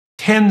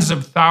tens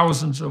of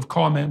thousands of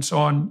comments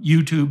on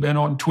YouTube and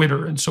on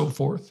Twitter and so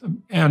forth,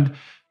 and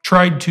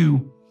tried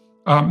to,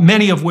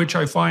 many of which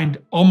I find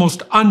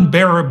almost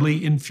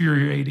unbearably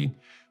infuriating,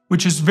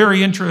 which is a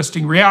very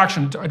interesting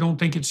reaction. I don't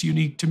think it's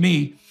unique to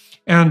me.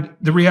 And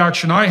the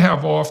reaction I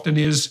have often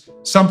is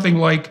something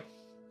like,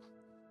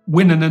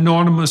 when an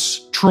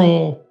anonymous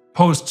troll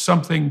posts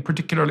something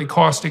particularly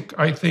caustic,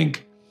 I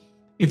think,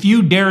 if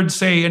you dared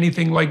say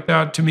anything like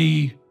that to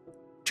me,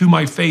 to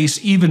my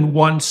face, even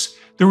once,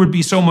 there would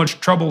be so much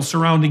trouble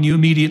surrounding you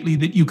immediately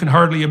that you can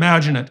hardly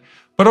imagine it.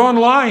 But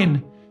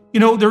online,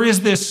 there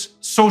is this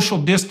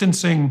social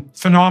distancing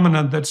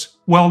phenomenon that's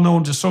well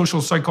known to social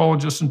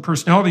psychologists and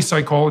personality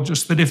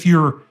psychologists, that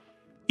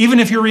even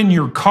if you're in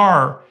your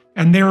car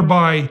and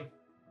thereby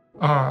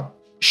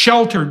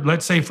sheltered,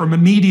 let's say, from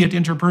immediate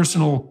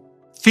interpersonal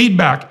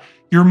feedback,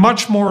 you're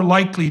much more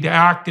likely to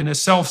act in a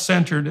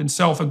self-centered and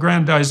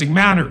self-aggrandizing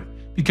manner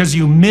because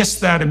you miss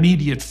that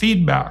immediate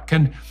feedback.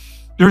 And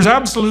there's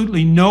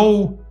absolutely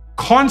no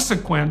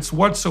consequence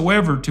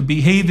whatsoever to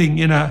behaving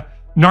in a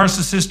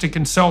narcissistic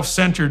and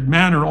self-centered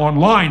manner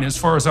online, as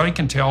far as I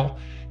can tell.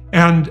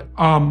 And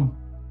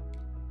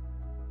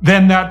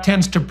then that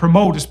tends to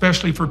promote,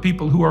 especially for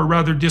people who are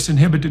rather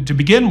disinhibited to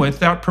begin with,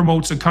 that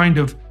promotes a kind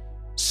of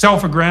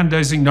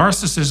self-aggrandizing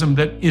narcissism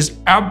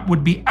that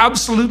would be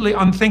absolutely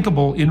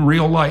unthinkable in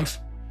real life.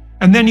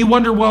 And then you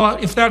wonder, well,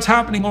 if that's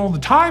happening all the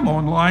time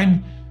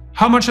online,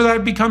 how much of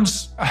that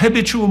becomes a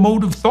habitual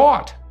mode of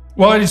thought?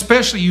 Well, and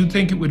especially you'd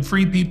think it would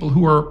free people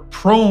who are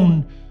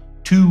prone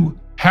to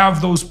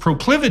have those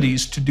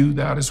proclivities to do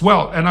that as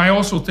well. And I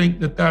also think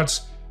that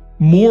that's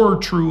more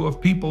true of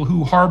people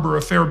who harbor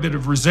a fair bit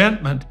of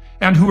resentment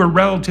and who are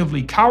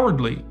relatively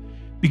cowardly.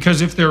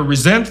 Because if they're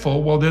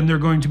resentful, well, then they're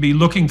going to be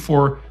looking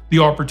for the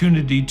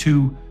opportunity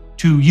to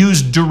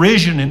use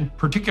derision in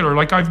particular.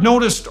 Like I've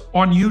noticed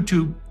on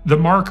YouTube, the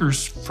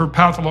markers for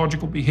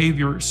pathological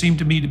behavior seem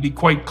to me to be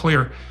quite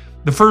clear.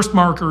 The first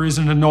marker is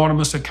an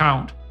anonymous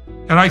account.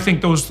 And I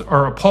think those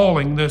are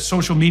appalling. The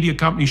social media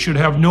companies should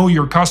have know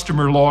your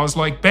customer laws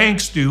like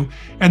banks do,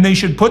 and they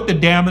should put the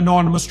damn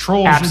anonymous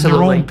trolls in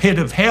their own pit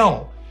of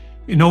hell,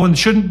 and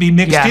shouldn't be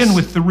mixed in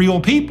with the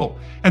real people.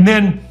 And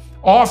then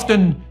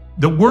often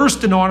the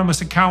worst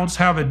anonymous accounts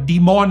have a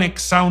demonic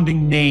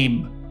sounding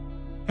name.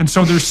 And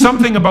so there's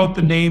something about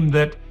the name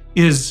that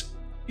is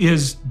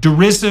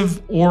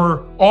derisive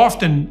or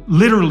often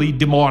literally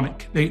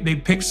demonic. They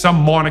pick some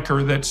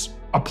moniker that's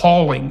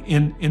appalling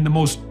in the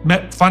most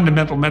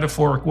fundamental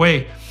metaphoric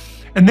way.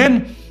 And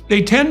then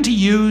they tend to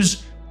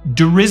use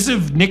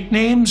derisive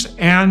nicknames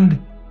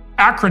and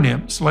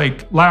acronyms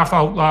like Laugh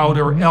Out Loud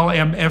or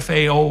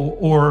LMFAO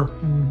or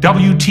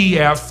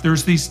WTF.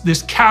 There's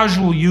this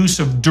casual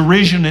use of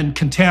derision and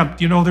contempt.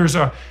 There's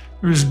a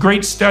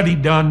great study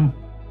done,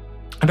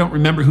 I don't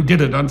remember who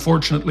did it,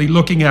 unfortunately,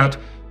 looking at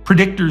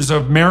predictors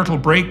of marital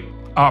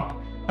breakup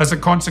as a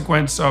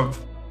consequence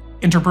of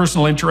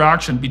interpersonal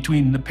interaction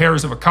between the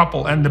pairs of a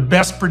couple. And the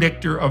best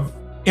predictor of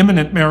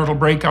imminent marital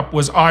breakup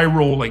was eye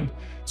rolling.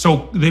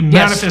 So the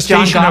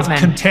manifestation of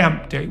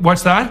contempt.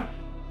 What's that?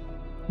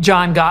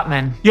 John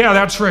Gottman. Yeah,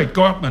 that's right.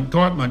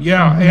 Gottman.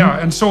 Yeah, yeah.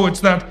 And so it's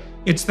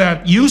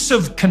that use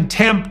of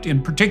contempt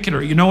in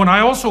particular, and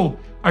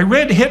I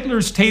read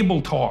Hitler's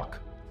Table Talk.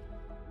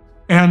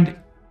 And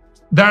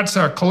that's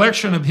a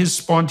collection of his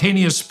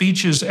spontaneous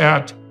speeches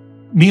at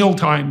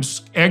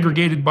mealtimes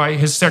aggregated by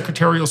his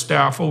secretarial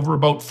staff over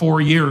about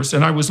 4 years.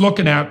 And I was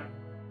looking at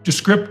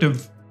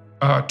descriptive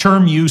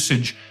term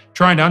usage,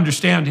 trying to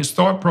understand his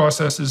thought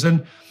processes.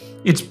 And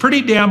it's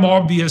pretty damn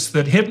obvious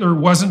that Hitler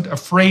wasn't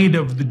afraid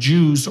of the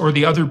Jews or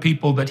the other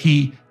people that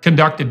he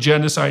conducted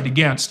genocide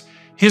against.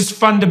 His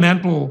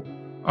fundamental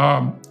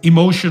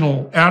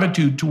emotional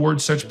attitude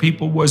towards such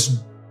people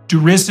was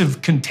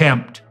derisive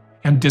contempt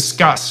and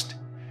disgust.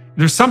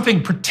 There's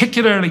something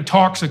particularly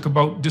toxic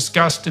about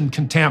disgust and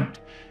contempt.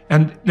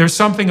 And there's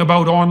something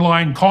about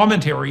online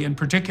commentary in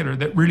particular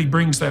that really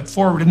brings that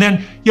forward. And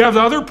then you have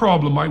the other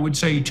problem, I would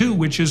say, too,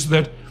 which is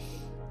that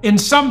in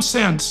some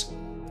sense,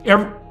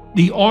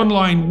 the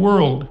online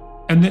world,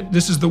 and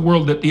this is the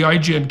world that the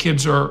IGN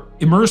kids are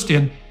immersed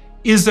in,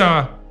 it's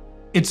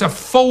a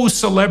faux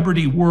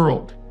celebrity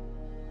world,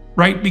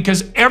 right?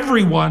 Because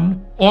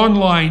everyone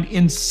online,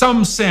 in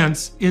some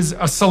sense, is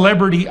a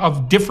celebrity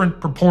of different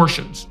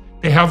proportions.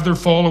 They have their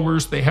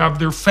followers, they have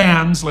their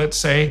fans, let's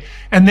say,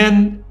 and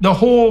then the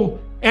whole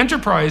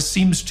enterprise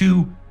seems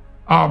to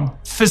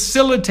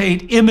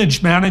facilitate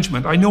image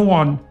management. I know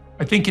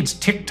I think it's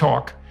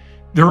TikTok,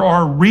 there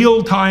are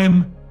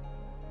real-time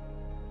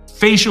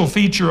facial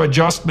feature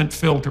adjustment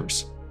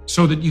filters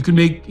so that you can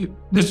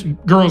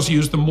girls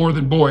use them more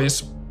than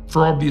boys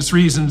for obvious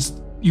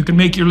reasons. You can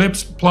make your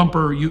lips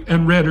plumper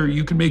and redder,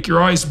 you can make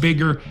your eyes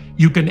bigger,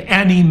 you can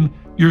anime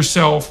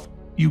yourself,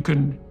 you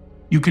can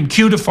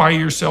cutify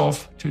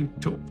yourself, to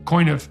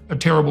coin a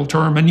terrible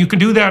term, and you can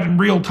do that in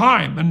real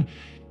time. And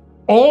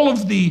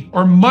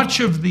much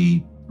of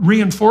the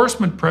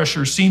reinforcement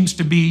pressure seems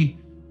to be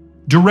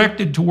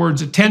directed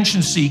towards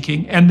attention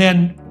seeking, and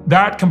then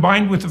that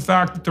combined with the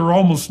fact that there are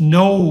almost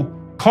no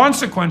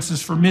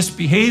consequences for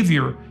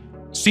misbehavior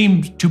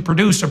seem to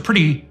produce a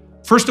pretty,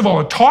 first of all,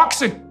 a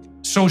toxic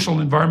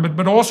social environment,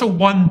 but also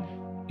one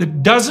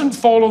that doesn't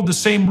follow the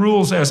same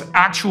rules as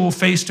actual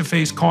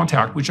face-to-face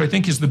contact, which I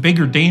think is the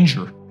bigger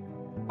danger.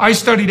 I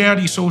studied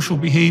antisocial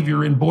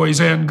behavior in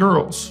boys and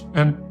girls.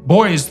 And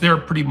boys, they're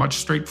pretty much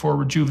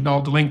straightforward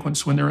juvenile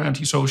delinquents when they're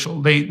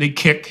antisocial. They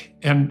kick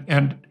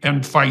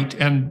and fight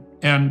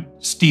and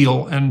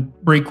steal and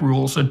break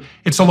rules. And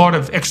it's a lot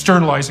of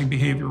externalizing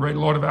behavior, right? A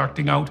lot of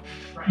acting out.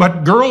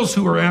 But girls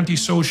who are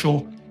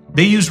antisocial,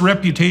 they use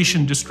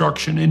reputation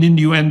destruction and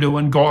innuendo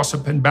and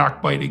gossip and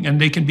backbiting, and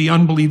they can be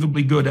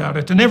unbelievably good at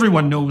it. And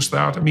everyone knows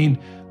that. I mean,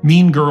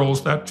 Mean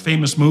Girls, that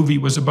famous movie,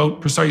 was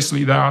about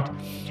precisely that.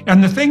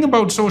 And the thing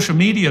about social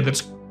media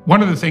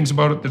one of the things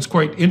about it that's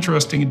quite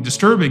interesting and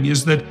disturbing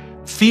is that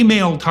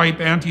female type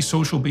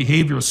antisocial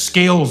behavior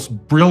scales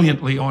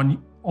brilliantly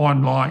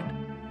online.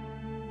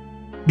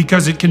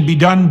 Because it can be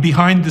done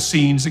behind the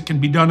scenes, it can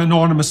be done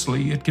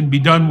anonymously, it can be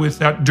done with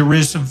that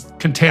derisive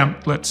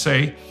contempt, let's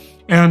say.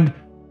 And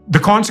the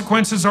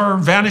consequences are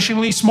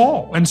vanishingly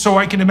small. And so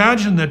I can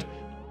imagine that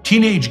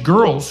teenage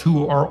girls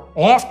who are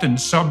often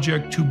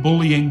subject to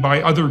bullying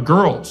by other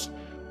girls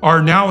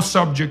are now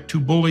subject to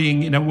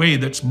bullying in a way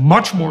that's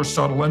much more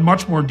subtle and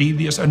much more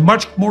devious and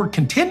much more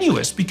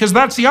continuous, because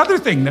that's the other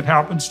thing that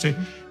happens to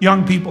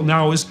young people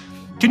now is,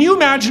 can you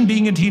imagine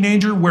being a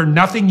teenager where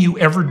nothing you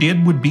ever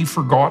did would be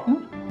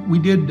forgotten? We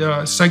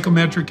did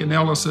psychometric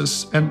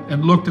analysis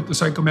and looked at the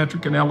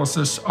psychometric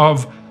analysis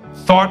of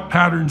thought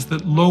patterns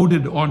that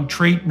loaded on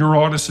trait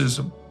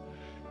neuroticism.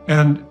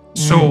 And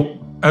so,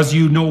 as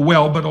you know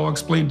well, but I'll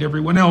explain to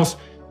everyone else,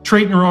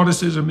 trait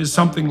neuroticism is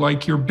something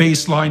like your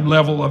baseline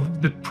level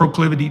of the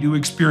proclivity to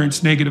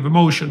experience negative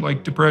emotion,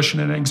 like depression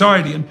and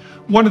anxiety. And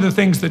one of the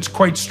things that's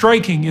quite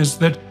striking is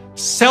that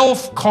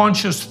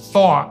self-conscious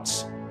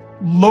thoughts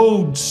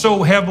load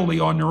so heavily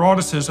on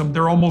neuroticism,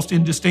 they're almost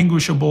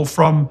indistinguishable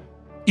from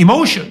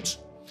emotions.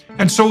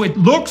 And so it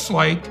looks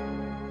like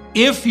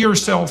if you're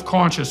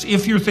self-conscious,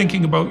 if you're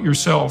thinking about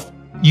yourself,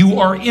 you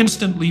are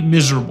instantly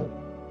miserable.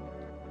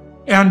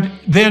 And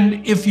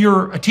then if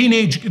you're a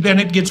teenage, then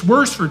it gets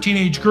worse for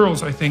teenage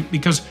girls, I think,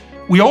 because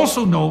we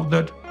also know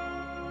that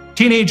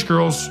teenage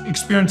girls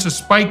experience a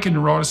spike in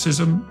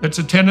neuroticism that's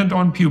attendant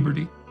on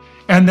puberty,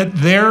 and that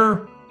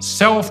their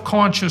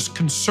self-conscious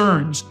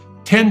concerns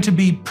tend to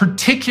be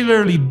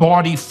particularly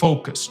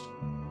body-focused.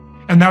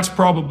 And that's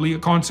probably a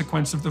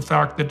consequence of the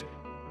fact that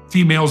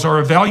females are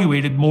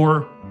evaluated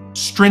more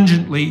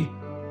stringently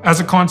as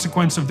a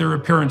consequence of their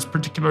appearance,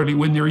 particularly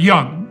when they're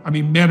young. I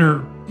mean, men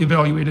are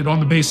evaluated on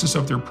the basis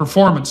of their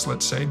performance,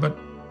 let's say, but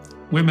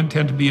women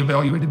tend to be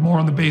evaluated more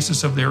on the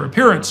basis of their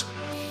appearance.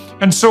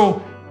 And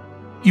so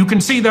you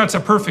can see that's a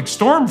perfect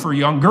storm for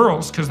young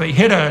girls because they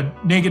hit a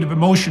negative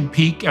emotion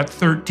peak at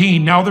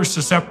 13. Now they're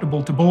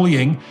susceptible to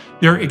bullying.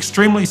 They're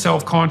extremely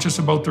self-conscious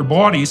about their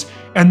bodies.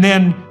 And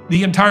then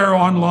the entire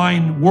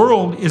online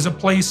world is a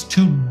place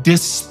to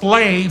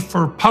display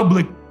for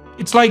public.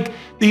 It's like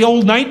the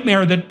old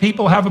nightmare that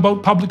people have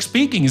about public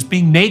speaking is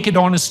being naked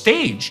on a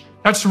stage.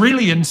 That's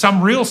really, in some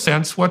real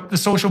sense, what the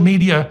social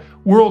media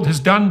world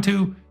has done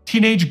to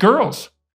teenage girls.